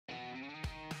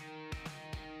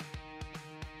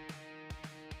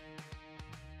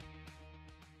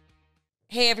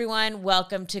Hey everyone,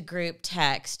 welcome to Group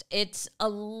Text. It's a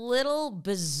little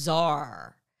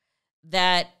bizarre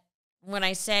that when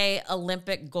I say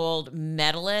Olympic gold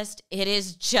medalist, it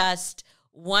is just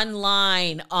one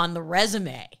line on the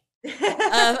resume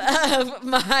of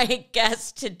my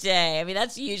guest today. I mean,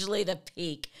 that's usually the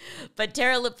peak. But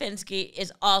Tara Lipinski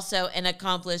is also an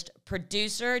accomplished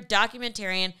producer,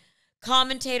 documentarian,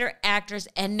 commentator, actress,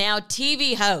 and now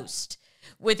TV host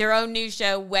with her own new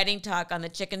show, Wedding Talk, on the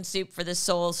Chicken Soup for the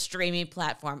Soul streaming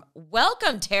platform.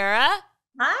 Welcome, Tara.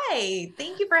 Hi,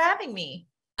 thank you for having me.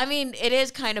 I mean, it is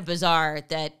kind of bizarre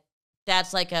that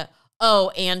that's like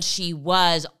and she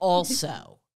was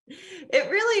also. It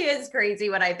really is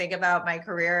crazy when I think about my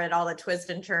career and all the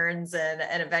twists and turns and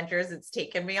adventures it's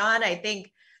taken me on. I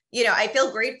think, I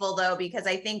feel grateful though, because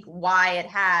I think why it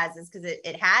has is because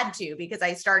it had to, because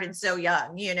I started so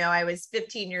young. I was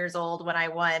 15 years old when I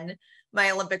won my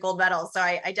Olympic gold medal. So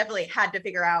I definitely had to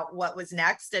figure out what was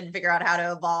next and figure out how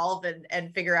to evolve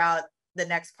and figure out the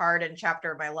next part and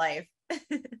chapter of my life.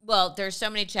 Well, there's so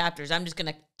many chapters. I'm just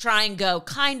going to try and go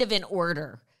kind of in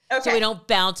order. Okay. So we don't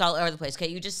bounce all over the place. Okay,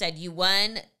 you just said you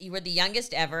won. You were the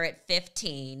youngest ever at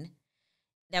 15.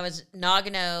 That was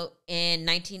Nagano in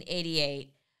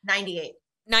 1988.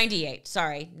 98,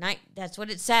 sorry. That's what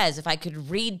it says. If I could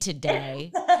read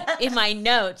today in my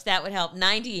notes, that would help.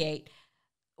 98.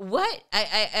 What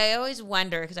I always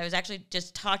wonder, because I was actually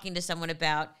just talking to someone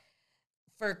about,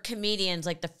 for comedians,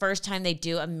 like the first time they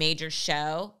do a major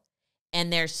show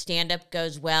and their stand-up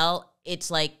goes well,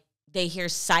 it's like they hear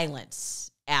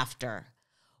silence after.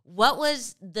 What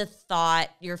was the thought,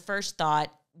 your first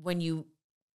thought, when you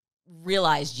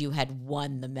realized you had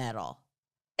won the medal?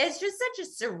 It's just such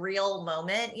a surreal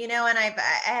moment, and I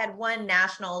had won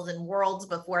nationals and worlds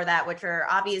before that, which are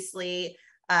obviously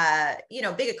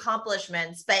big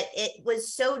accomplishments, but it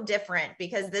was so different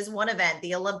because this one event,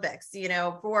 the Olympics,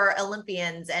 for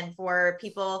Olympians and for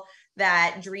people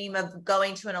that dream of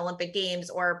going to an Olympic Games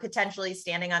or potentially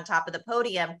standing on top of the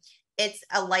podium, it's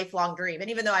a lifelong dream. And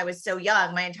even though I was so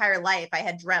young, my entire life, I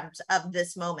had dreamt of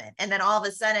this moment. And then all of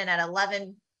a sudden at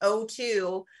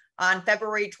 11:02 on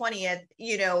February 20th,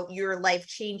 your life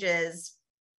changes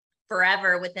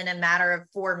forever within a matter of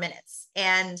 4 minutes.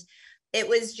 And it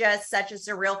was just such a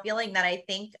surreal feeling that I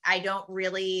think I don't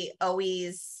really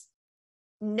always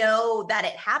know that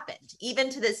it happened. Even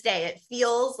to this day, it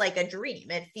feels like a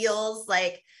dream. It feels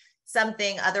like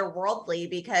something otherworldly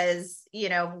because,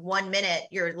 1 minute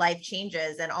your life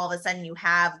changes and all of a sudden you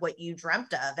have what you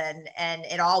dreamt of and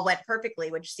it all went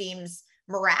perfectly, which seems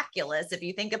miraculous if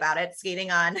you think about it.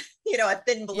 Skating on, a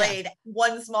thin blade,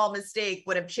 one small mistake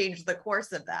would have changed the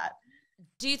course of that.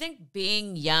 Do you think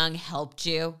being young helped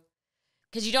you?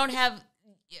 Because you don't have,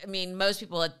 most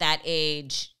people at that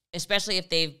age, especially if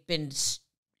they've been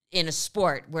in a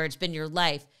sport where it's been your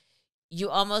life, you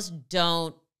almost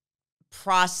don't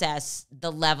process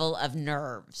the level of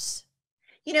nerves.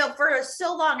 For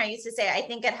so long, I used to say, I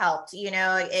think it helped,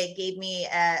 it gave me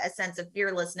a sense of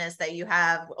fearlessness that you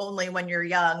have only when you're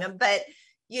young. But,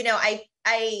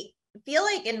 I feel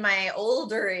like in my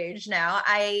older age now,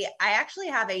 I actually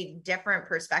have a different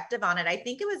perspective on it. I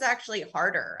think it was actually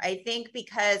harder. I think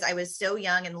because I was so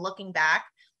young and looking back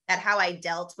at how I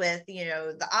dealt with,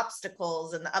 the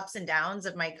obstacles and the ups and downs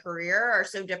of my career are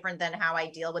so different than how I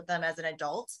deal with them as an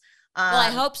adult. Well,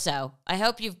 I hope so. I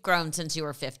hope you've grown since you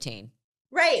were 15.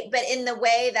 Right. But in the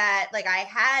way that I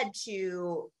had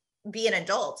to be an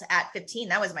adult at 15,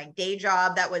 that was my day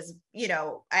job. That was,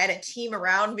 I had a team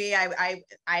around me.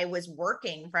 I was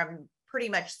working from pretty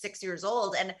much 6 years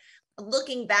old. And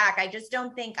looking back, I just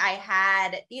don't think I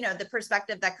had, the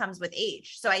perspective that comes with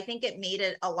age. So I think it made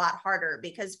it a lot harder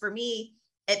because for me,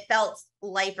 it felt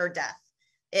life or death.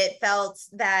 It felt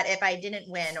that if I didn't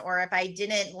win or if I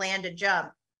didn't land a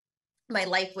jump, my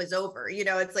life was over.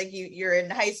 It's like you're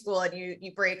in high school and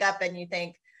you break up and you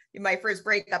think, my first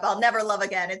breakup, I'll never love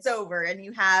again. It's over. And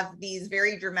you have these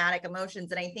very dramatic emotions.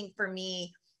 And I think for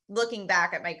me, looking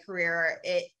back at my career,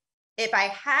 if I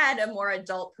had a more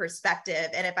adult perspective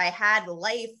and if I had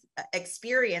life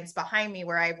experience behind me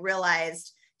where I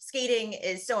realized skating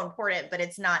is so important, but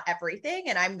it's not everything.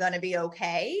 And I'm going to be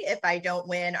okay if I don't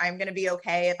win. I'm going to be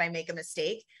okay if I make a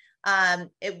mistake.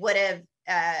 It would have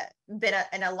been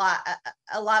a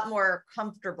lot more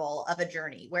comfortable of a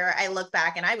journey where I look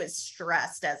back and I was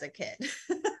stressed as a kid.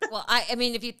 Well,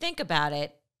 if you think about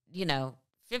it,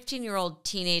 15-year-old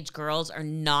teenage girls are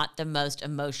not the most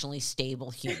emotionally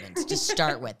stable humans to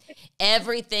start with.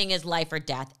 Everything is life or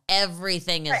death.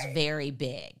 Everything is very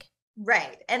big.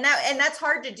 Right. And that's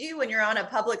hard to do when you're on a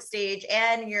public stage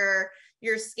and you're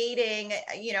you're skating,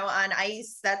 you know, on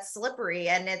ice that's slippery,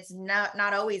 and it's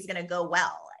not always going to go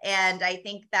well. And I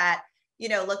think that, you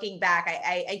know, looking back,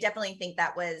 I definitely think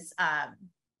that was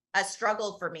a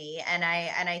struggle for me. And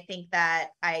I think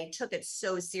that I took it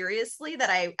so seriously that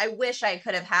I wish I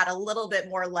could have had a little bit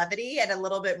more levity and a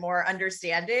little bit more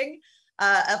understanding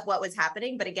of what was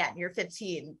happening. But again, you're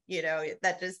 15, you know,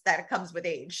 that comes with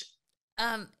age.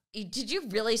 Did you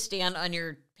really stand on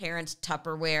your parents'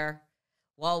 Tupperware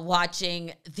while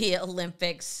watching the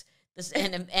Olympics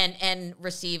and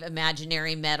receive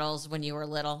imaginary medals when you were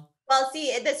little? Well,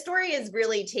 see, the story is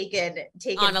really taken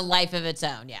on a life of its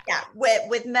own. Yeah.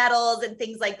 With medals and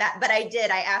things like that. But I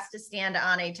asked to stand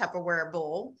on a Tupperware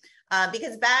bowl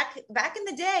because back in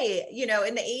the day, you know,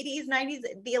 in the 80s, 90s,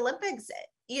 the Olympics,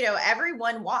 you know,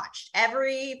 everyone watched.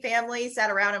 Every family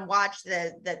sat around and watched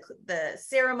the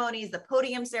ceremonies, the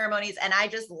podium ceremonies, and I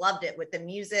just loved it with the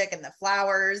music and the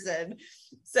flowers. And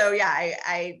so, yeah,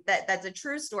 that's a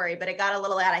true story, but it got a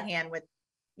little out of hand with,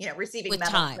 you know, receiving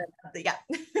medals. Time. Yeah.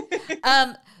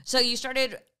 So you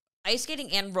started ice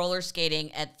skating and roller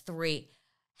skating at 3.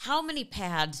 How many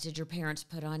pads did your parents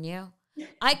put on you?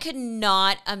 I could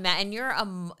not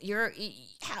imagine.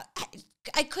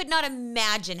 I could not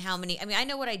imagine how many. I mean, I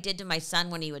know what I did to my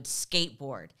son when he would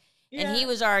skateboard, and he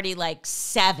was already like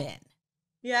 7.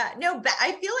 Yeah. No, but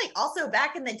I feel like also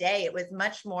back in the day, it was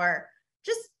much more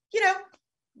just, you know,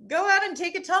 go out and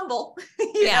take a tumble.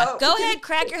 you know? Go ahead,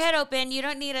 crack your head open. You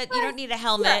don't need a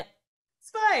helmet. Yeah, it's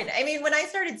fine. I mean, when I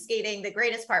started skating, the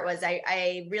greatest part was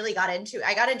I really got into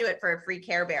it for a free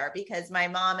Care Bear because my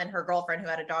mom and her girlfriend, who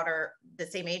had a daughter the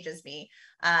same age as me,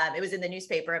 it was in the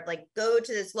newspaper of like, go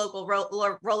to this local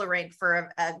roller rink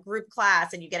for a group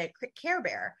class and you get a Care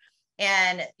Bear.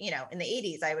 And, you know, in the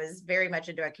 80s, I was very much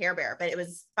into a Care Bear, but it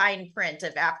was fine print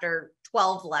of after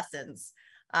 12 lessons.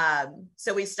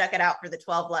 So we stuck it out for the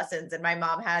 12 lessons, and my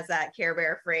mom has that Care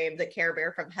Bear frame, the Care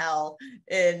Bear from hell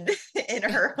in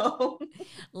her home.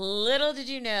 Little did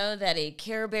you know that a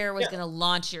Care Bear was going to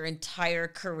launch your entire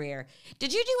career.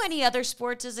 Did you do any other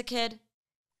sports as a kid?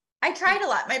 I tried a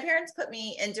lot. My parents put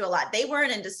me into a lot. They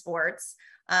weren't into sports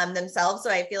themselves, so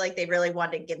I feel like they really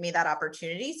wanted to give me that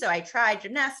opportunity. So I tried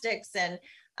gymnastics and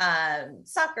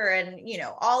soccer and, you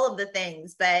know, all of the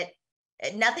things, but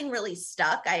nothing really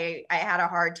stuck. I had a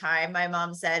hard time. My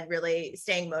mom said really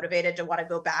staying motivated to want to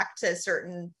go back to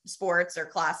certain sports or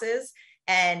classes.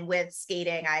 And with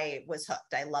skating, I was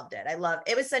hooked. I loved it.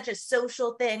 It was such a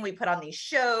social thing. We put on these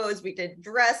shows, we did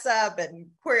dress up and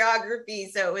choreography.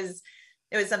 So it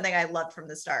was something I loved from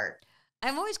the start.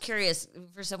 I'm always curious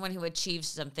for someone who achieves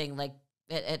something like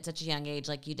at such a young age,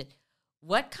 like you did,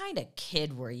 what kind of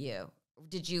kid were you?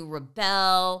 Did you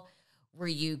rebel? Were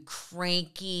you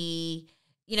cranky?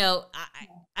 You know,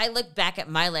 I look back at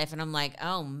my life and I'm like,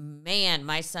 oh man,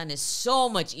 my son is so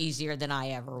much easier than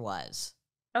I ever was.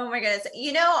 Oh my goodness.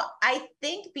 You know, I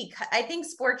think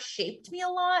sports shaped me a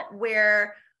lot,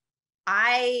 where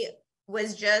I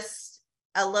was just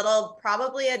a little,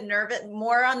 probably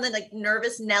more on the like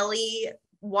nervous Nelly,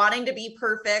 wanting to be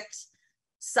perfect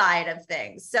side of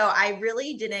things. So I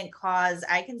really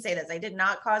I can say this, I did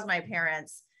not cause my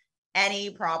parents any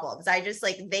problems. I just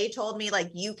they told me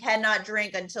like, you cannot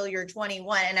drink until you're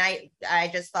 21. And I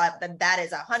just thought that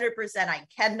is 100%. I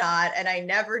cannot. And I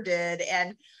never did.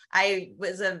 And I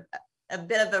was a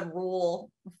bit of a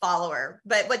rule follower.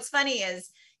 But what's funny is,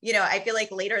 you know, I feel like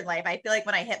later in life, I feel like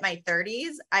when I hit my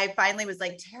 30s, I finally was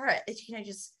like, Tara, you know,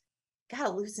 just gotta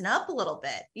loosen up a little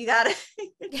bit. You gotta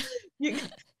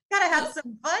have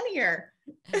some fun here.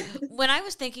 When I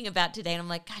was thinking about today, and I'm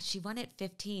like, God, she won at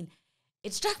 15.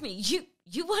 It struck me,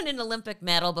 you won an Olympic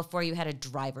medal before you had a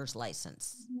driver's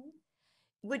license.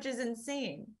 Which is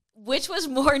insane. Which was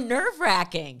more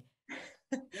nerve-wracking.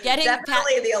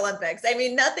 Definitely the Olympics. I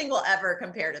mean, nothing will ever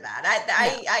compare to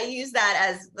that. I use that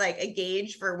as like a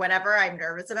gauge for whenever I'm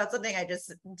nervous about something. I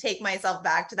just take myself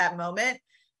back to that moment,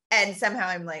 and somehow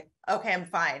I'm like, okay, I'm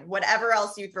fine. Whatever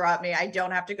else you throw at me, I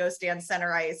don't have to go stand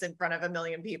center ice in front of a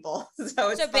million people.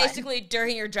 So basically,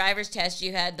 during your driver's test,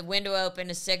 you had the window open,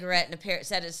 a cigarette, and a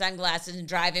set of sunglasses, and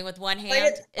driving with one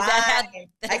hand. Is that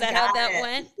how that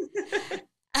went?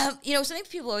 You know, something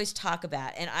people always talk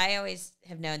about, and I always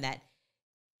have known that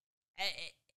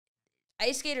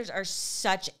ice skaters are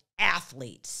such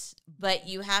athletes, but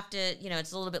you have to, you know,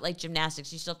 it's a little bit like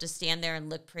gymnastics. You still have to stand there and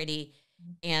look pretty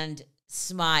and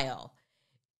smile.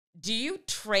 Do you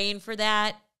train for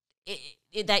that?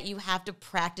 That you have to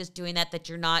practice doing that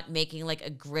you're not making like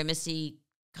a grimacy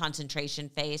concentration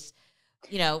face,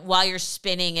 you know, while you're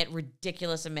spinning at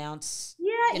ridiculous amounts?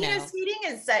 Yeah, skating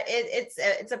is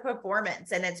it's a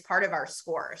performance and it's part of our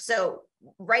sport. So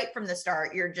right from the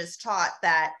start, you're just taught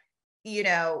that,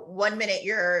 1 minute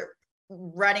you're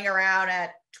running around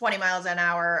at 20 miles an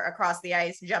hour across the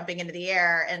ice, jumping into the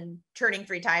air and turning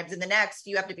 3 times. And the next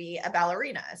you have to be a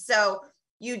ballerina. So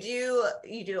you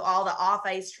do all the off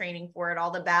ice training for it, all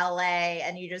the ballet,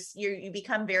 and you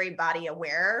become very body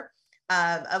aware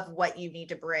of what you need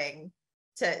to bring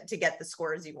to get the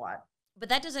scores you want. But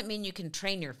that doesn't mean you can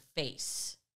train your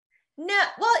face. No,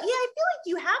 well, yeah, I feel like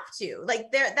you have to.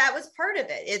 Like that was part of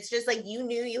it. It's just like you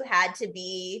knew you had to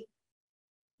be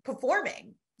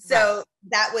performing. So right.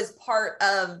 That was part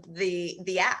of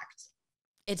the act.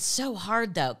 It's so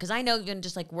hard though, because I know even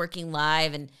just like working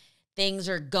live and things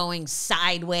are going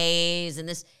sideways and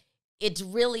it's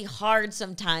really hard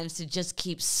sometimes to just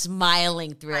keep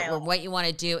smiling through it, where what you want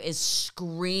to do is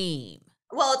scream.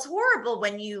 Well, it's horrible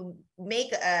when you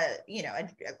make a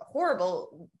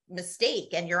horrible mistake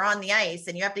and you're on the ice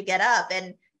and you have to get up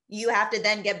and you have to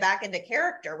then get back into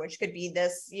character, which could be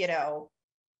this,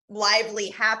 lively,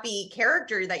 happy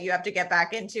character that you have to get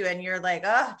back into. And you're like,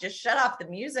 oh, just shut off the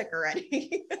music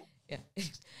already. Yeah.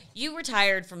 You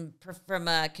retired from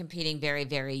competing very,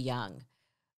 very young.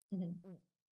 Mm-hmm.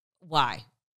 Why?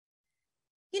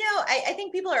 I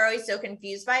think people are always so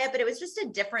confused by it, but it was just a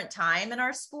different time in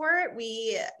our sport.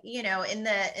 We, in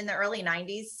the early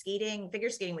 90s, figure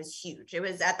skating was huge. It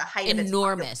was at the height of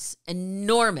its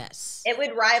enormous. It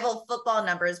would rival football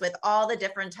numbers with all the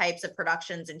different types of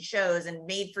productions and shows and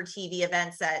made for TV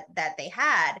events that they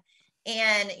had.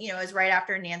 And, it was right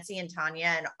after Nancy and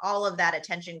Tanya and all of that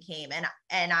attention came.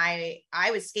 And I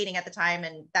was skating at the time,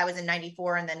 and that was in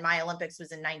 94. And then my Olympics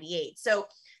was in 98. So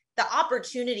the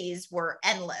opportunities were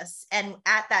endless. And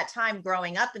at that time,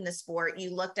 growing up in the sport,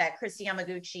 you looked at Kristi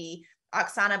Yamaguchi,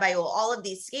 Oksana Bayul, all of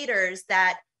these skaters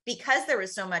that, because there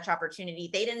was so much opportunity,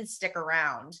 they didn't stick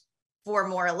around for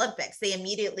more Olympics. They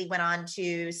immediately went on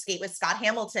to skate with Scott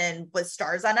Hamilton, with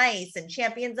Stars on Ice and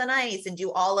Champions on Ice, and do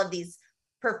all of these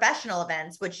professional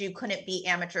events, which you couldn't be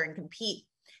amateur and compete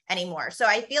anymore. So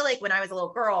I feel like when I was a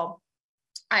little girl,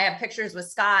 I have pictures with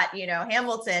Scott,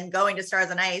 Hamilton going to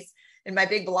Stars on Ice in my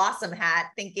big Blossom hat,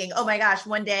 thinking, oh my gosh,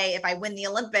 one day if I win the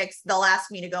Olympics, they'll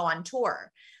ask me to go on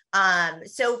tour.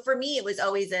 So for me, it was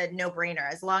always a no-brainer.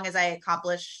 As long as I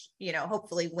accomplish,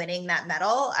 hopefully winning that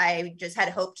medal, I just had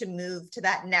hope to move to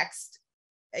that next,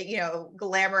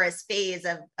 glamorous phase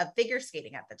of figure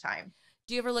skating at the time.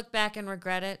 Do you ever look back and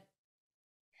regret it?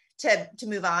 To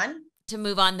move on? To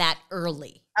move on that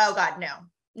early? Oh God, no.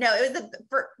 No, it was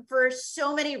for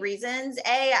so many reasons.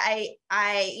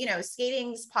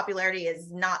 Skating's popularity is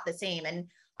not the same. And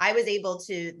I was able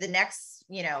to, the next,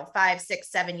 5, 6,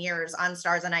 7 years on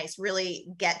Stars on Ice, really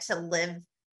get to live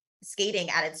skating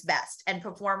at its best and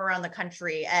perform around the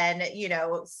country and,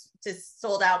 to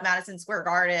sold out Madison Square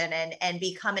Garden and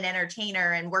become an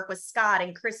entertainer and work with Scott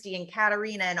and Kristi and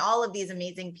Katarina and all of these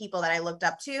amazing people that I looked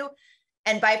up to.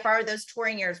 And by far, those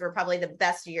touring years were probably the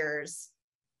best years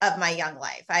of my young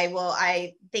life.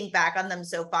 I think back on them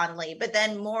so fondly, but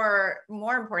then more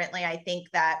importantly, I think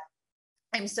that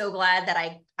I'm so glad that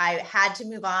I had to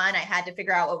move on. I had to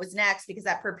figure out what was next, because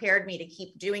that prepared me to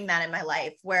keep doing that in my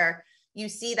life, where you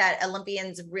see that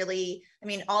Olympians really,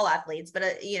 all athletes, but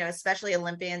especially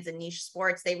Olympians in niche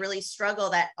sports, they really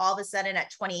struggle that all of a sudden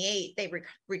at 28, they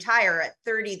retire, at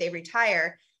 30, they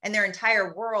retire, and their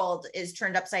entire world is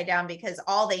turned upside down because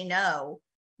all they know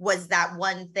was that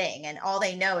one thing. And all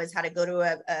they know is how to go to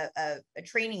a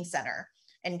training center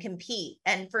and compete.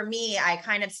 And for me, I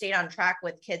kind of stayed on track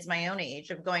with kids my own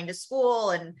age of going to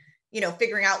school and,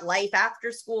 figuring out life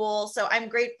after school. So I'm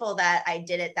grateful that I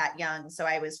did it that young. So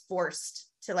I was forced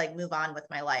to move on with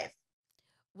my life.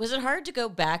 Was it hard to go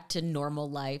back to normal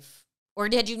life, or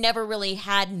had you never really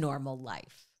had normal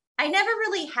life? I never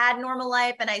really had normal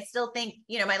life. And I still think,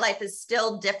 my life is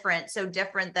still different, so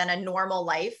different than a normal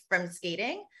life from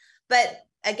skating. But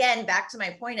again, back to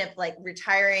my point of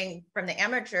retiring from the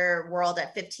amateur world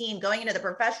at 15, going into the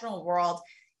professional world,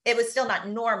 it was still not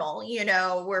normal.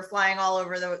 We're flying all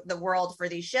over the world for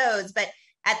these shows, but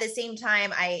at the same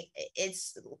time,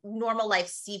 it's normal life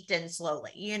seeped in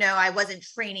slowly. I wasn't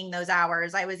training those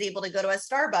hours. I was able to go to a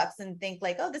Starbucks and think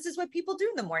oh, this is what people do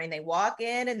in the morning. They walk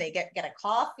in and they get a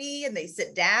coffee and they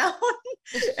sit down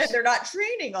and they're not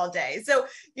training all day. So,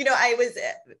 I was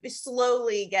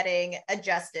slowly getting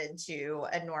adjusted to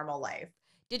a normal life.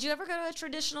 Did you ever go to a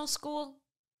traditional school?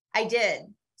 I did.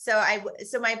 So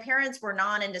my parents were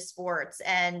not into sports,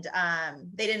 and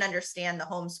they didn't understand the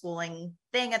homeschooling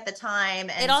thing at the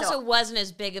time. And it also wasn't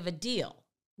as big of a deal.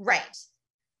 Right.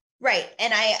 Right.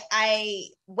 And I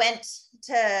went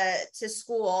to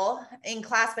school in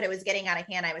class, but it was getting out of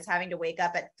hand. I was having to wake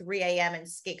up at 3 a.m. and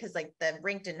skate because like the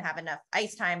rink didn't have enough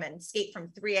ice time, and skate from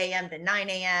 3 a.m. to 9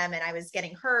 a.m. and I was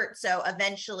getting hurt. So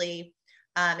eventually,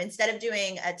 instead of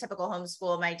doing a typical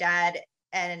homeschool, my dad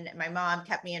and my mom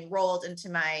kept me enrolled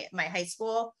into my high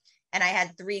school. And I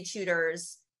had 3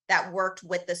 tutors that worked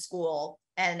with the school.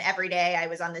 And every day I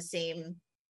was on the same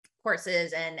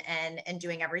courses and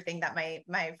doing everything that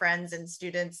my friends and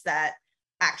students that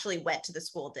actually went to the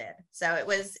school did. So it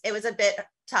was a bit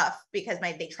tough because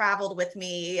they traveled with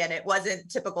me and it wasn't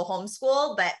typical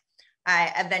homeschool, but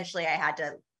I eventually had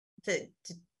to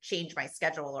change my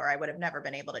schedule or I would have never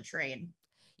been able to train.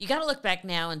 You got to look back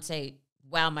now and say,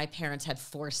 wow, my parents had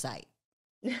foresight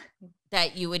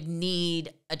that you would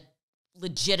need a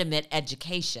legitimate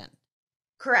education.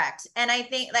 Correct. And I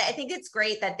think it's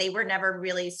great that they were never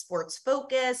really sports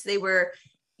focused. They were,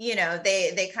 they're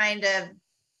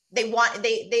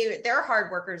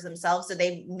hard workers themselves. So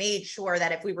they made sure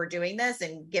that if we were doing this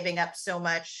and giving up so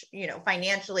much,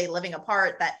 financially living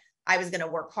apart, that I was going to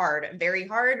work hard, very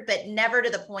hard, but never to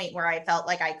the point where I felt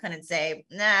like I couldn't say,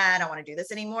 nah, I don't want to do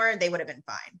this anymore. They would have been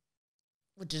fine.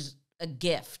 Which is a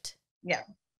gift. Yeah,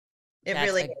 it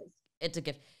really is. It's a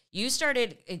gift. You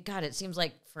started, God, it seems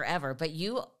like forever, but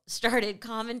you started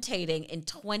commentating in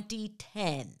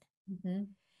 2010. Mm-hmm.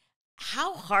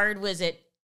 How hard was it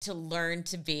to learn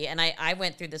to be, and I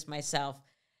went through this myself,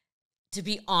 to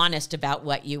be honest about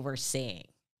what you were seeing?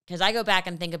 Because I go back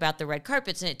and think about the red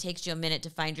carpets, and it takes you a minute to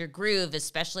find your groove,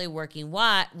 especially working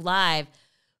live.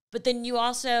 But then you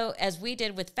also, as we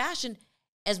did with fashion,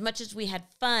 as much as we had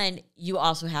fun, you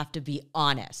also have to be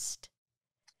honest.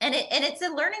 And it's a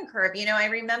learning curve. I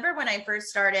remember when I first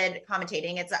started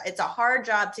commentating, it's a hard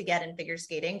job to get in figure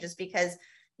skating just because,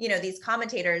 these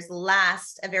commentators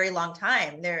last a very long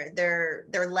time. They're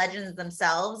legends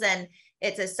themselves and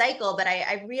it's a cycle, but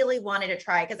I really wanted to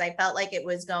try because I felt like it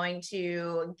was going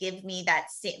to give me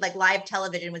that same, like live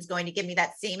television was going to give me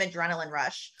that same adrenaline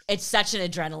rush. It's such an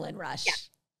adrenaline rush. Yeah.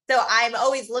 So I'm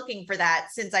always looking for that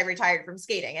since I retired from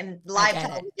skating, and live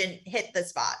television hit the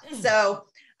spot. So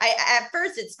at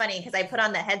first it's funny because I put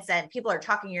on the headset and people are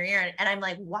talking in your ear and I'm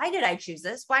like, why did I choose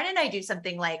this? Why didn't I do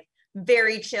something like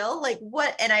very chill? Like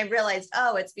what? And I realized,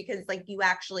 oh, it's because like you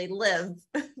actually live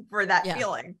for that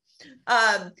feeling.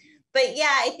 But yeah,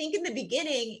 I think in the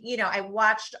beginning, I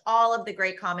watched all of the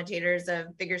great commentators of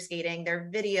figure skating, their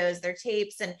videos, their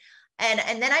tapes, and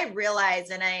then I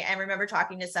realized, and I remember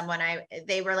talking to someone,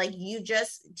 they were like, you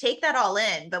just take that all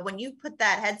in, but when you put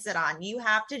that headset on, you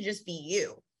have to just be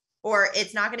you, or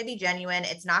it's not going to be genuine.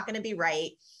 It's not going to be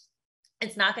right.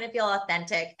 It's not going to feel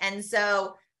authentic. And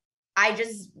so I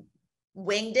just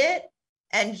winged it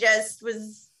and just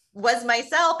was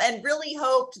myself and really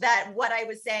hoped that what I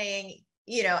was saying,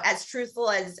 as truthful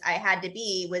as I had to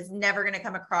be, was never going to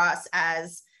come across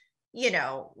as,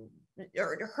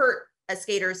 or hurt a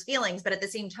skater's feelings. But at the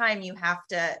same time, you have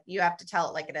to tell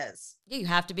it like it is. Yeah, you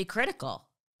have to be critical.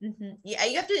 Mm-hmm. Yeah,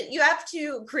 you have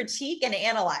to critique and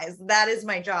analyze. That is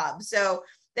my job. So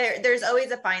there's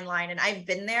always a fine line, and I've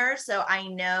been there, so I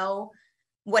know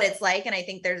what it's like. And I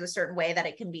think there's a certain way that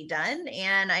it can be done.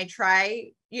 And I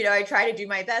try to do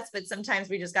my best, but sometimes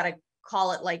we just got to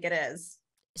call it like it is.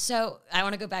 So I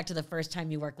want to go back to the first time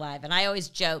you work live. And I always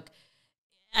joke,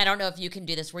 I don't know if you can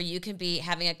do this, where you can be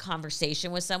having a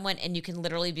conversation with someone and you can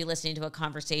literally be listening to a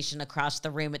conversation across the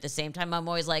room at the same time. I'm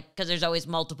always like, because there's always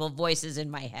multiple voices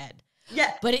in my head.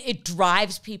 Yeah. But it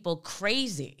drives people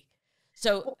crazy.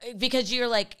 So because you're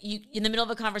like, you in the middle of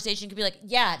a conversation, you could be like,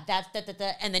 yeah, that's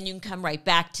that, and then you can come right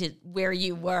back to where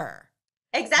you were.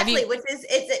 Exactly, which is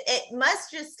it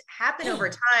must just happen over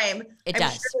time. It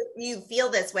does. Sure you feel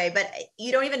this way, but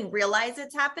you don't even realize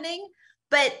it's happening.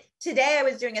 But today I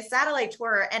was doing a satellite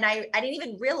tour and I didn't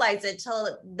even realize it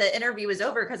till the interview was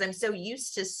over because I'm so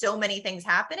used to so many things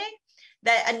happening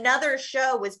that another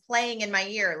show was playing in my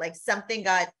ear, like something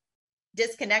got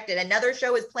disconnected. Another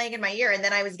show was playing in my ear, and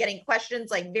then I was getting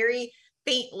questions like very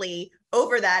faintly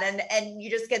over that, and you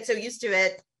just get so used to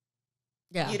it.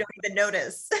 Yeah. You don't even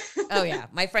notice. Oh yeah.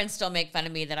 My friends still make fun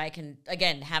of me that I can,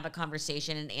 again, have a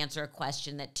conversation and answer a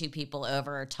question that two people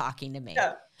over are talking to me.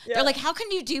 Yeah. Yeah. They're like, how can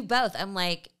you do both? I'm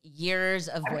like, years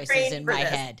of voices in my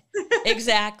head.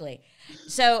 Exactly.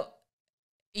 So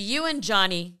you and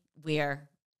Johnny Weir,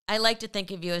 I like to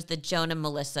think of you as the Joan and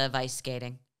Melissa of ice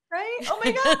skating. Right? Oh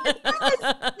my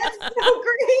God. That's so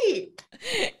great.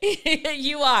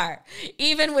 You are,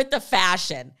 even with the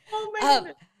fashion. Oh my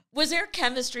goodness. Was there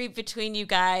chemistry between you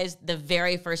guys the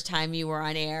very first time you were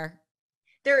on air?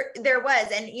 There was,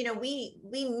 and you know, we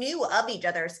knew of each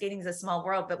other. Skating is a small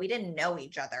world, but we didn't know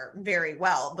each other very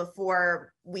well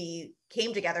before we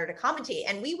came together to commentate.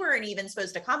 And we weren't even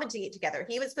supposed to commentate together.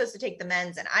 He was supposed to take the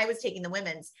men's and I was taking the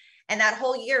women's. And that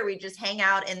whole year we just hang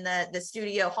out in the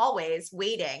studio hallways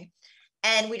waiting.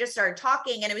 And we just started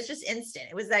talking and it was just instant.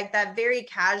 It was like that very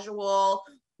casual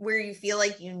where you feel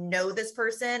like you know this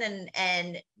person,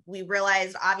 and we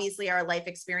realized obviously our life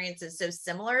experience is so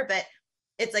similar, but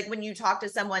it's like when you talk to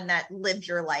someone that lived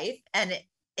your life and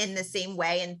in the same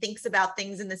way and thinks about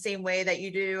things in the same way that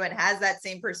you do and has that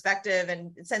same perspective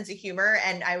and sense of humor.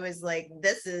 And I was like,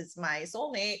 this is my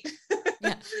soulmate.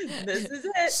 Yeah. This is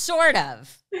it. Sort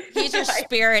of. He's your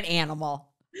spirit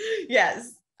animal.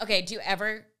 Yes. Okay. Do you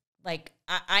ever, like,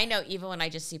 I know even when I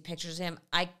just see pictures of him,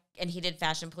 and he did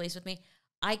Fashion Police with me,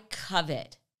 I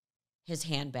covet his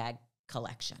handbag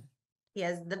collection. He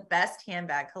has the best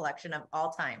handbag collection of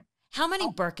all time. How many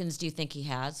Birkins do you think he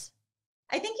has?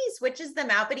 I think he switches them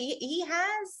out, but he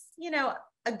has, you know,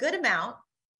 a good amount.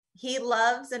 He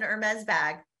loves an Hermes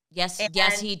bag. Yes,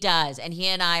 yes, he does. And he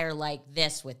and I are like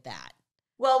this with that.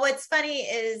 Well, what's funny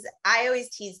is I always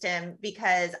teased him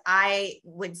because I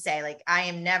would say, like, I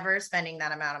am never spending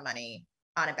that amount of money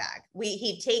on a bag.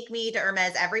 He'd take me to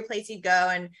Hermes every place he'd go,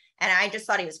 and I just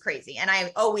thought he was crazy. And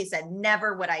I always said,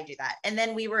 never would I do that. And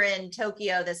then we were in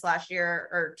Tokyo this last year,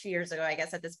 or 2 years ago, I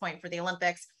guess at this point, for the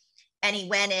Olympics. And he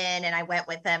went in and I went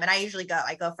with him, and I usually go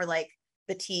for like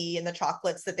the tea and the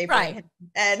chocolates that they bring.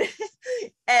 Right.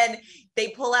 And they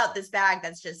pull out this bag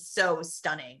that's just so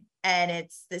stunning. And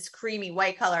it's this creamy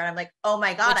white color. And I'm like, oh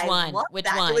my God, Which one? Love Which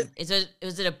that. one?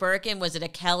 Was it a Birkin? Was it a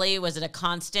Kelly? Was it a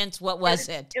Constance? What was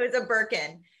it? It was a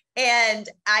Birkin. And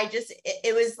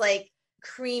it was like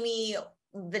creamy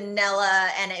vanilla.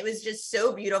 And it was just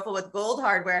so beautiful with gold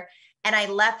hardware. And I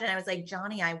left and I was like,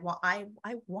 Johnny, I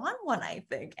want one, I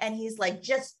think. And he's like,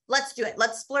 just let's do it.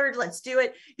 Let's splurge. Let's do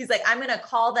it. He's like, I'm going to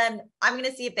call them. I'm going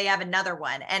to see if they have another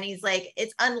one. And he's like,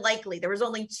 it's unlikely. There was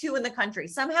only 2 in the country.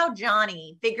 Somehow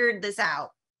Johnny figured this out.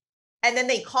 And then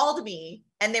they called me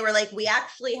and they were like, we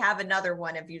actually have another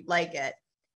one if you'd like it.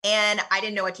 And I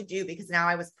didn't know what to do because now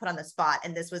I was put on the spot.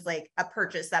 And this was like a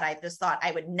purchase that I just thought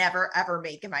I would never, ever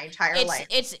make in my entire life.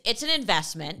 It's an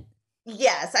investment.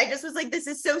 Yes, I just was like, this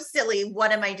is so silly.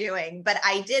 What am I doing? But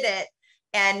I did it.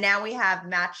 And now we have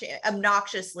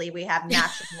obnoxiously, we have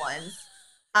matching ones.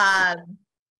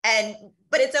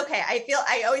 But it's okay.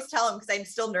 I always tell him, because I'm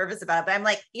still nervous about it, but I'm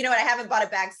like, you know what? I haven't bought a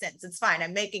bag since. It's fine.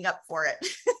 I'm making up for it.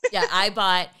 Yeah. I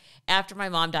bought, after my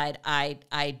mom died,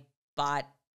 I bought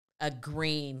a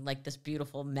green, like this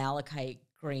beautiful malachite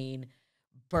green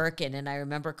Birkin. And I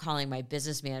remember calling my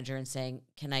business manager and saying,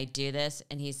 can I do this?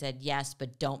 And he said, yes,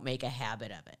 but don't make a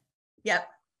habit of it. Yep.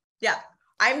 Yeah.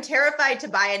 I'm terrified to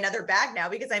buy another bag now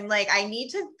because I'm like, I need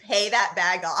to pay that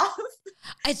bag off.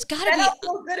 It's got to be. I don't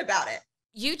feel good about it.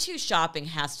 You two shopping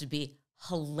has to be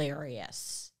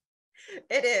hilarious.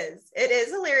 It is. It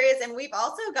is hilarious. And we've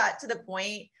also got to the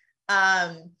point,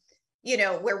 you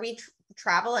know, where we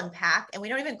travel and pack and we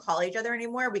don't even call each other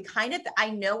anymore. I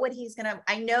know what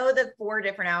I know the 4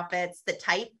 different outfits, the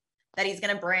type that he's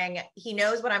going to bring. He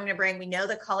knows what I'm going to bring. We know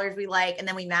the colors we like, and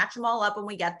then we match them all up when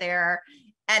we get there.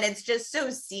 And it's just so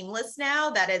seamless now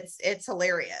that it's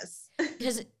hilarious.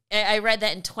 Because I read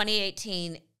that in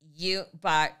 2018, you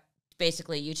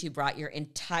two brought your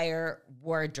entire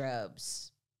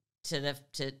wardrobes to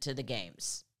the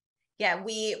games. Yeah,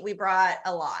 we brought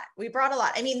a lot.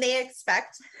 I mean, they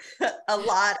expect a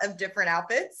lot of different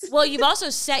outfits. Well, you guys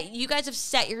have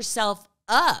set yourself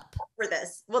up for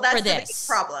this. Well, that's the big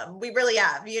problem. We really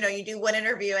have. You know, you do one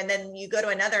interview and then you go to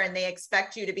another and they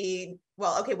expect you to be,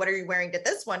 well, okay, what are you wearing to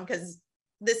this one? Because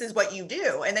this is what you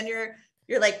do. And then you're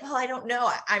like, well, I don't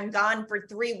know. I'm gone for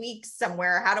 3 weeks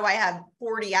somewhere. How do I have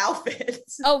 40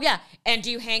 outfits? Oh, yeah. And do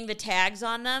you hang the tags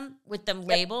on them with them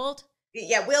labeled?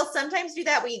 Yeah, we'll sometimes do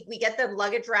that. We get the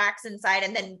luggage racks inside,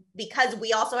 and then because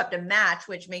we also have to match,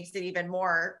 which makes it even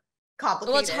more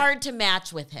complicated. Well, it's hard to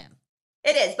match with him.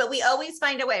 It is, but we always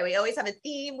find a way. We always have a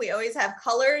theme. We always have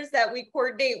colors that we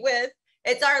coordinate with.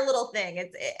 It's our little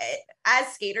thing. As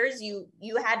skaters, you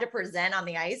had to present on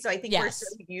the ice. So I think we're so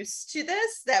used to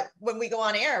this that when we go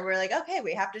on air, we're like, okay,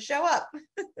 we have to show up.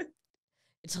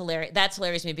 It's hilarious. That's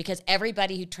hilarious to me because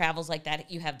everybody who travels like that,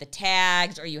 you have the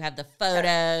tags or you have the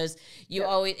photos. You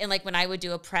always, and like when I would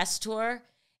do a press tour,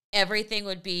 everything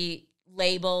would be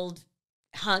labeled,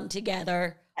 hung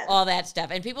together, all that stuff.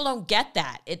 And people don't get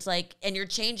that. It's like, and you're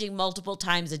changing multiple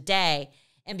times a day.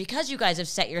 And because you guys have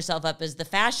set yourself up as the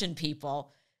fashion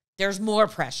people, there's more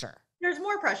pressure. There's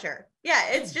more pressure. Yeah,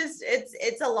 it's just,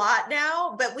 it's a lot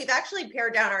now, but we've actually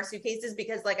pared down our suitcases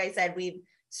because like I said, we've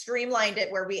streamlined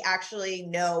it where we actually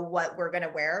know what we're going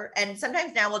to wear. And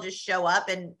sometimes now we'll just show up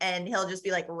and he'll just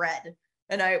be like red.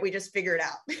 And we just figure it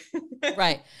out.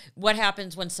 Right. What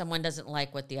happens when someone doesn't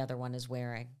like what the other one is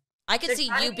wearing? I could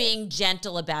see you being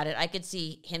gentle about it. I could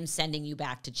see him sending you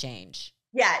back to change.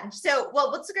 Yeah. So,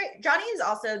 well, what's great, Johnny is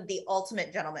also the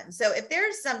ultimate gentleman. So if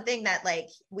there's something that like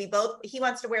he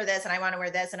wants to wear this and I want to wear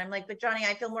this, and I'm like, but Johnny,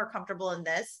 I feel more comfortable in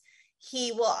this.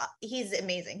 He's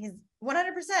amazing. He's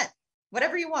 100%,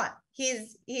 whatever you want.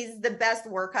 He's the best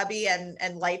work hubby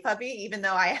and life hubby, even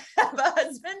though I have a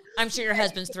husband. I'm sure your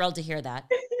husband's thrilled to hear that.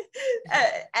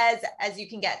 As you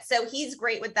can get. So he's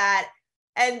great with that.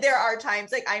 And there are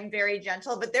times like I'm very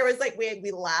gentle, but there was like,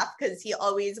 we laugh because he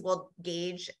always will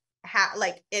gauge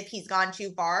like if he's gone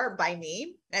too far by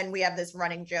me. And we have this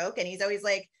running joke and he's always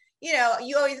like, you know,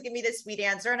 you always give me this sweet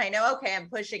answer. And I know, okay, I'm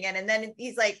pushing it. And then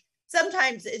he's like,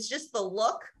 sometimes it's just the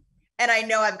look. And I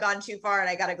know I've gone too far and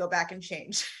I got to go back and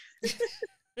change.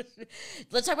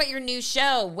 Let's talk about your new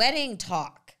show, Wedding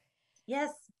Talk.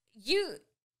 Yes.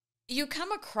 You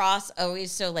come across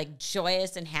always so like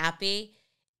joyous and happy.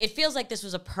 It feels like this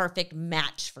was a perfect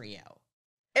match for you.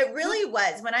 It really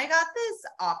was. When I got this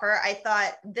offer, I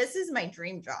thought, this is my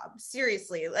dream job.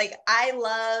 Seriously. Like, I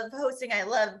love hosting. I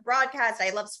love broadcast.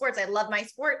 I love sports. I love my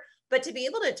sport. But to be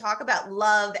able to talk about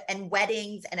love and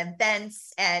weddings and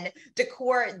events and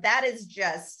decor, that is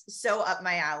just so up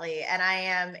my alley. And I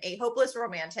am a hopeless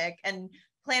romantic and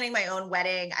planning my own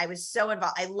wedding. I was so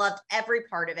involved. I loved every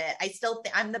part of it.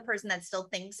 I'm the person that still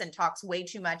thinks and talks way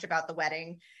too much about the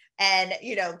wedding. And,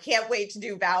 you know, can't wait to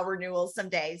do vow renewals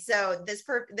someday. So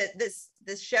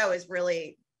this show is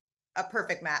really a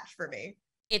perfect match for me.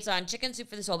 It's on Chicken Soup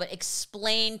for the Soul, but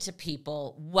explain to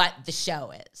people what the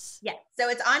show is. Yeah. So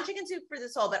it's on Chicken Soup for the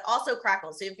Soul, but also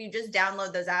Crackle. So if you just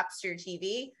download those apps to your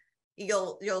TV,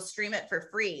 you'll stream it for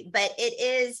free. But it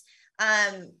is,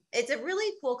 it's a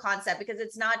really cool concept because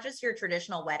it's not just your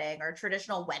traditional wedding or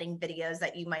traditional wedding videos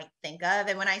that you might think of.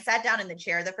 And when I sat down in the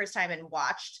chair the first time and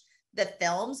watched the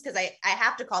films, because I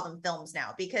have to call them films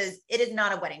now because it is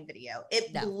not a wedding video.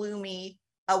 It blew me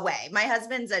away. My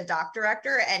husband's a doc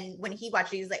director, and when he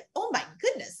watched it, he's like, oh my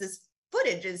goodness, this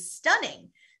footage is stunning.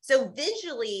 So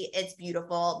visually it's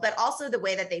beautiful, but also the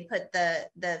way that they put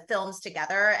the films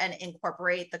together and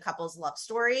incorporate the couple's love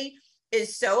story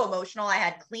is so emotional. I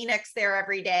had Kleenex there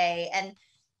every day. And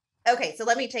okay, so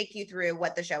let me take you through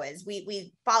what the show is.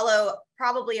 We follow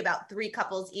probably about 3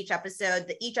 couples each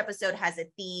episode. Each episode has a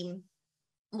theme.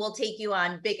 We'll take you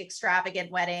on big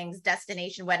extravagant weddings,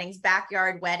 destination weddings,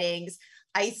 backyard weddings,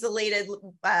 isolated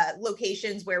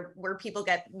locations where people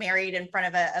get married in front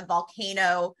of a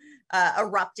volcano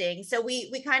erupting. So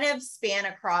we kind of span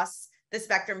across the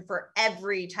spectrum for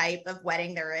every type of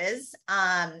wedding there is.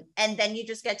 And then you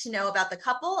just get to know about the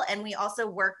couple. And we also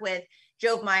work with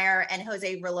Jove Meyer and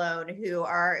Jose Rolone, who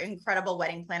are incredible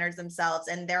wedding planners themselves,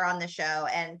 and they're on the show.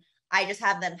 And I just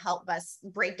have them help us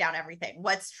break down everything.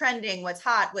 What's trending, what's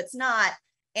hot, what's not.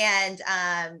 And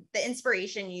the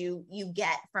inspiration you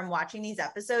get from watching these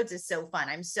episodes is so fun.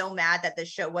 I'm so mad that this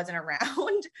show wasn't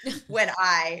around when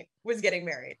I was getting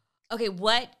married. Okay,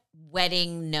 what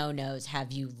wedding no-nos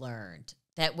have you learned?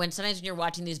 That when sometimes when you're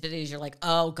watching these videos, you're like,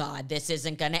 oh God, this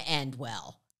isn't going to end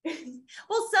well.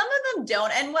 Well, some of them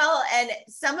don't end well, and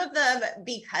some of them,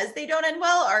 because they don't end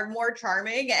well, are more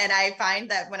charming. And I find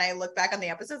that when I look back on the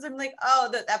episodes, I'm like, oh,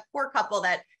 that poor couple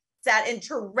that sat in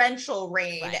torrential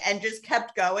rain and just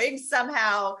kept going.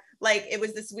 Somehow, like, it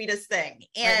was the sweetest thing.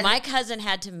 And my cousin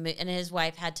had to and his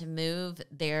wife had to move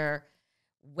their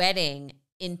wedding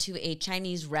into a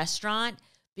Chinese restaurant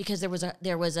because there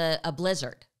was a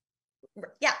blizzard.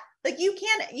 Yeah, like you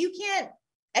can't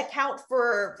account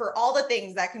for all the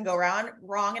things that can go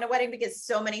wrong in a wedding, because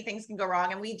so many things can go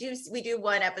wrong. And we do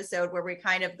one episode where we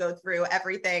kind of go through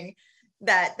everything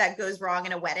that goes wrong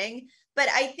in a wedding. But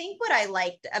I think what I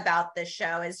liked about this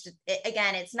show is just,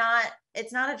 it's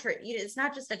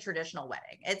not just a traditional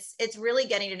wedding. It's really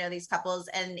getting to know these couples,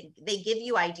 and they give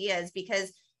you ideas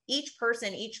because each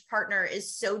partner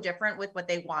is so different with what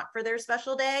they want for their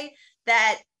special day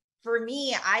that for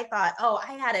me, I thought, oh,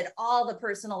 I added all the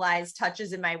personalized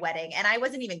touches in my wedding, and I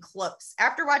wasn't even close.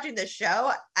 After watching this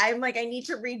show, I'm like, I need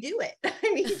to redo it. I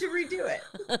need to redo it.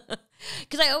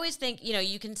 Because I always think,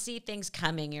 you can see things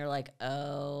coming. You're like,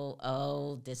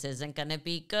 oh, this isn't going to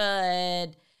be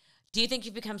good. Do you think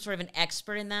you've become sort of an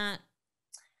expert in that?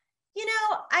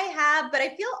 I have, but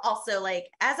I feel also like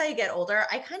as I get older,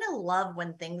 I kind of love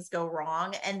when things go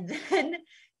wrong, and then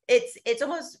it's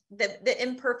almost the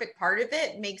imperfect part of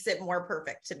it makes it more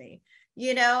perfect to me.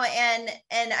 and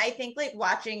I think like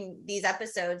watching these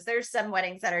episodes, there's some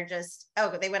weddings that are just,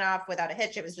 oh, they went off without a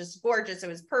hitch. It was just gorgeous. It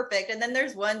was perfect. And then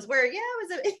there's ones where, yeah,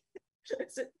 it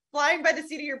was flying by the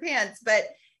seat of your pants, but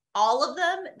all of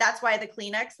them, that's why the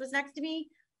Kleenex was next to me.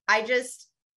 I just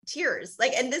tears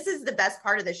like, and this is the best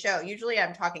part of the show. Usually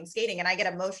I'm talking skating and I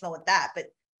get emotional with that, but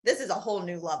this is a whole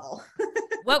new level.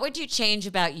 What would you change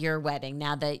about your wedding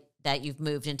now that you've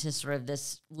moved into sort of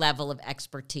this level of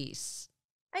expertise?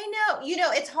 I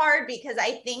know, it's hard because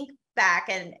I think back,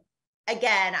 and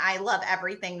again, I love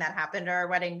everything that happened to our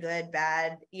wedding, good,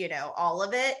 bad, all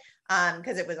of it,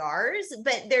 because it was ours.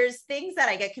 But there's things that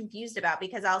I get confused about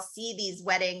because I'll see these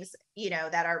weddings,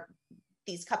 that are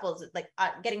these couples like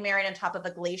getting married on top of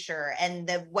a glacier, and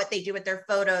what they do with their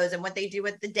photos and what they do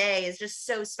with the day is just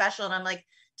so special. And I'm like,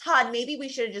 Todd, maybe we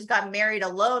should have just gotten married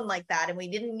alone like that. And we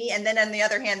didn't need, and then on the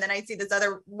other hand, then I see this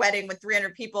other wedding with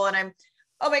 300 people and I'm,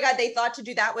 oh my God, they thought to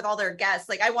do that with all their guests.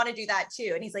 Like, I want to do that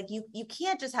too. And he's like, you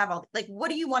can't just have all, like, what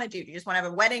do you want to do? Do you just want to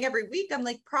have a wedding every week? I'm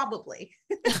like, probably.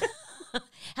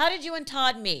 How did you and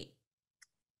Todd meet?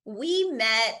 We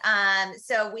met at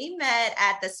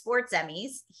the sports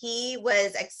Emmys. He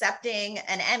was accepting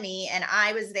an Emmy and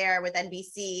I was there with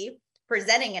NBC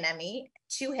presenting an Emmy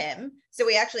to him. So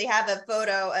we actually have a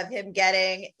photo of him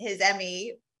getting his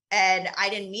Emmy, and I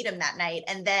didn't meet him that night.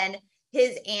 And then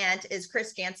his aunt is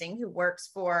Chris Jansing, who works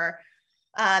for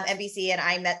NBC, and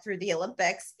I met through the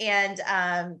Olympics. And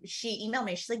she emailed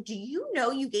me. She's like, do you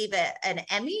know you gave an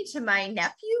Emmy to my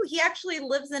nephew? He actually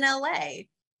lives in LA.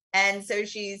 And so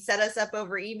she set us up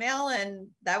over email, and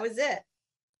that was it.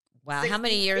 Wow. How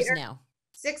many years now?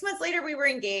 6 months later, we were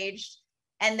engaged.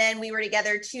 And then we were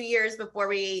together 2 years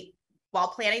while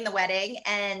planning the wedding.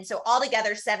 And so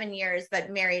altogether 7 years,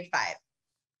 but married 5.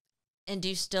 And do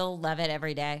you still love it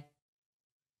every day?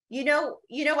 You know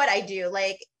what I do?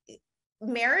 Like,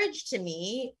 marriage to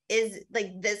me is like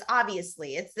this,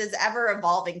 obviously it's this ever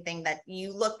evolving thing that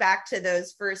you look back to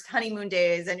those first honeymoon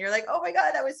days and you're like, oh my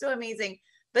God, that was so amazing.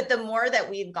 But the more that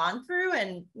we've gone through,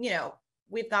 and,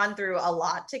 we've gone through a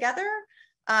lot together,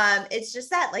 it's just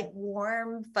that like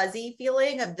warm, fuzzy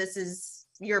feeling of this is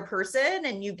your person,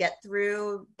 and you get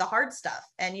through the hard stuff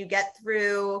and you get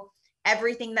through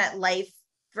everything that life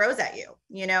throws at you.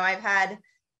 I've had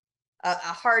a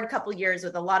hard couple years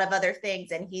with a lot of other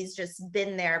things, and he's just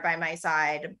been there by my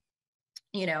side,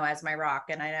 as my rock.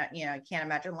 And I can't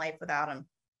imagine life without him.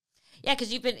 Yeah,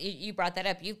 because you brought that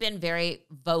up. You've been very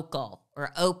vocal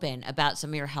or open about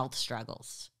some of your health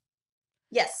struggles.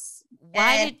 Yes.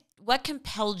 What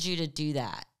compelled you to do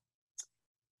that?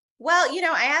 Well,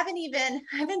 I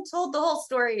haven't told the whole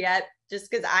story yet, just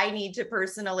because I need to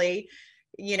personally,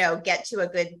 get to a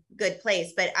good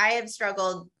place. But I have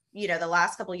struggled, the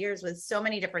last couple of years with so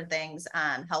many different things,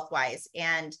 health-wise.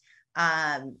 And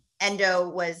endo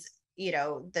was,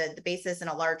 the basis and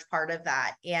a large part of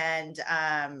that. And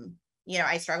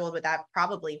I struggled with that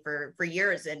probably for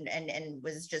years and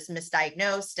was just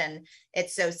misdiagnosed. And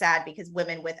it's so sad because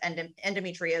women with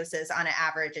endometriosis, on an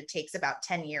average, it takes about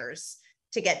 10 years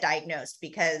to get diagnosed,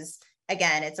 because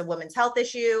again, it's a women's health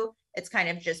issue. It's kind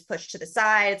of just pushed to the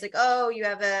side. It's like, oh, you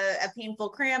have a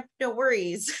painful cramp, no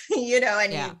worries,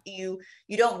 and yeah. you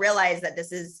don't realize that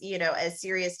this is, a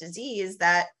serious disease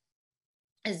that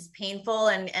is painful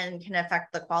and can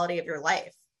affect the quality of your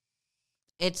life.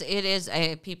 It is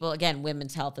people, again,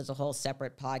 women's health is a whole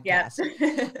separate podcast.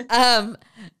 Yeah.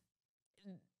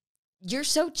 You're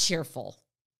so cheerful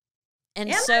and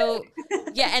Am so,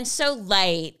 I? yeah. And so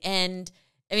light. And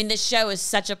I mean, this show is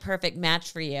such a perfect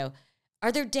match for you.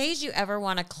 Are there days you ever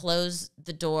want to close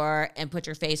the door and put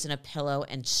your face in a pillow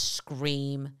and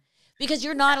scream? Because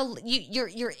you're not,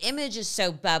 your image is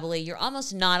so bubbly. You're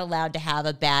almost not allowed to have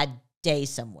a bad day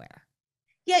somewhere.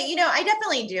 Yeah. I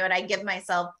definitely do. And I give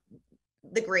myself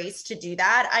the grace to do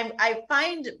that. I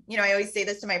find, I always say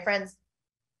this to my friends,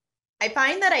 I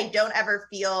find that I don't ever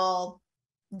feel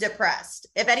depressed.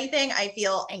 If anything, I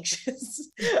feel anxious.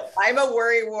 I'm a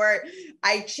worrywart.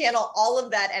 I channel all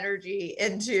of that energy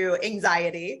into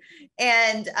anxiety.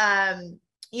 And,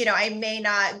 I may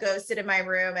not go sit in my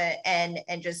room and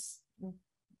just,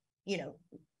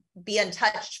 be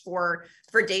untouched for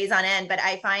days on end. But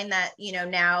I find that,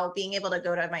 now being able to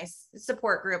go to my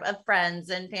support group of friends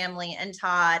and family and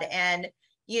Todd, and,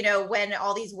 when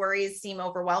all these worries seem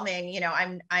overwhelming,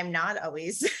 I'm not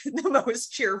always the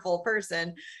most cheerful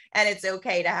person, and it's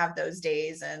okay to have those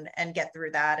days and get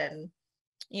through that. And,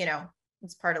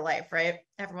 it's part of life, right?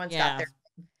 Everyone's got their.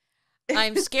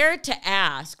 I'm scared to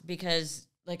ask because,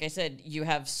 like I said, you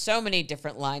have so many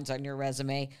different lines on your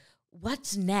resume.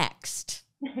 What's next?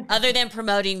 Other than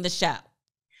promoting the show?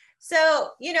 So,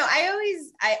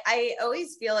 I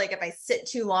always feel like if I sit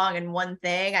too long in one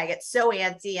thing, I get so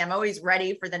antsy. I'm always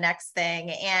ready for the next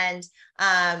thing. And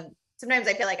sometimes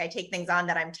I feel like I take things on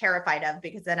that I'm terrified of,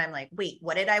 because then I'm like, wait,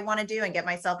 what did I want to do and get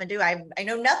myself into? I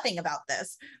know nothing about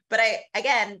this. But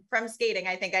again, from skating,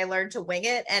 I think I learned to wing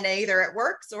it, and either it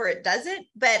works or it doesn't.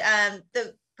 But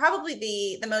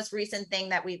probably the most recent thing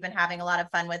that we've been having a lot of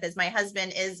fun with is my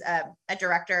husband is a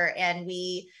director, and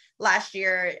we last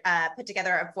year put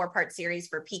together a 4-part series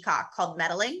for Peacock called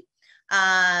Meddling.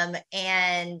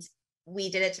 And we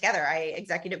did it together. I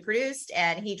executive produced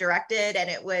and he directed, and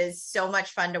it was so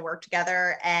much fun to work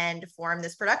together and form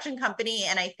this production company.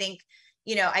 And I think,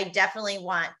 I definitely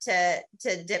want to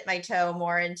dip my toe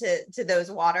more into those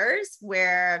waters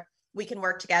where we can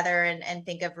work together and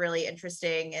think of really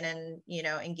interesting and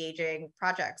engaging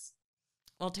projects.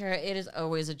 Well, Tara, it is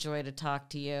always a joy to talk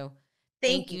to you.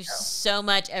 Thank you so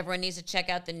much. Everyone needs to check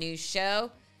out the new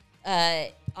show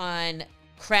on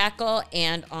Crackle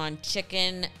and on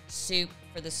Chicken Soup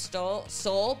for the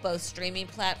Soul, both streaming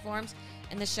platforms.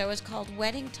 And the show is called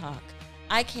Wedding Talk.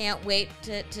 I can't wait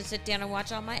to sit down and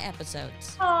watch all my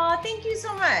episodes. Oh, thank you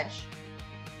so much.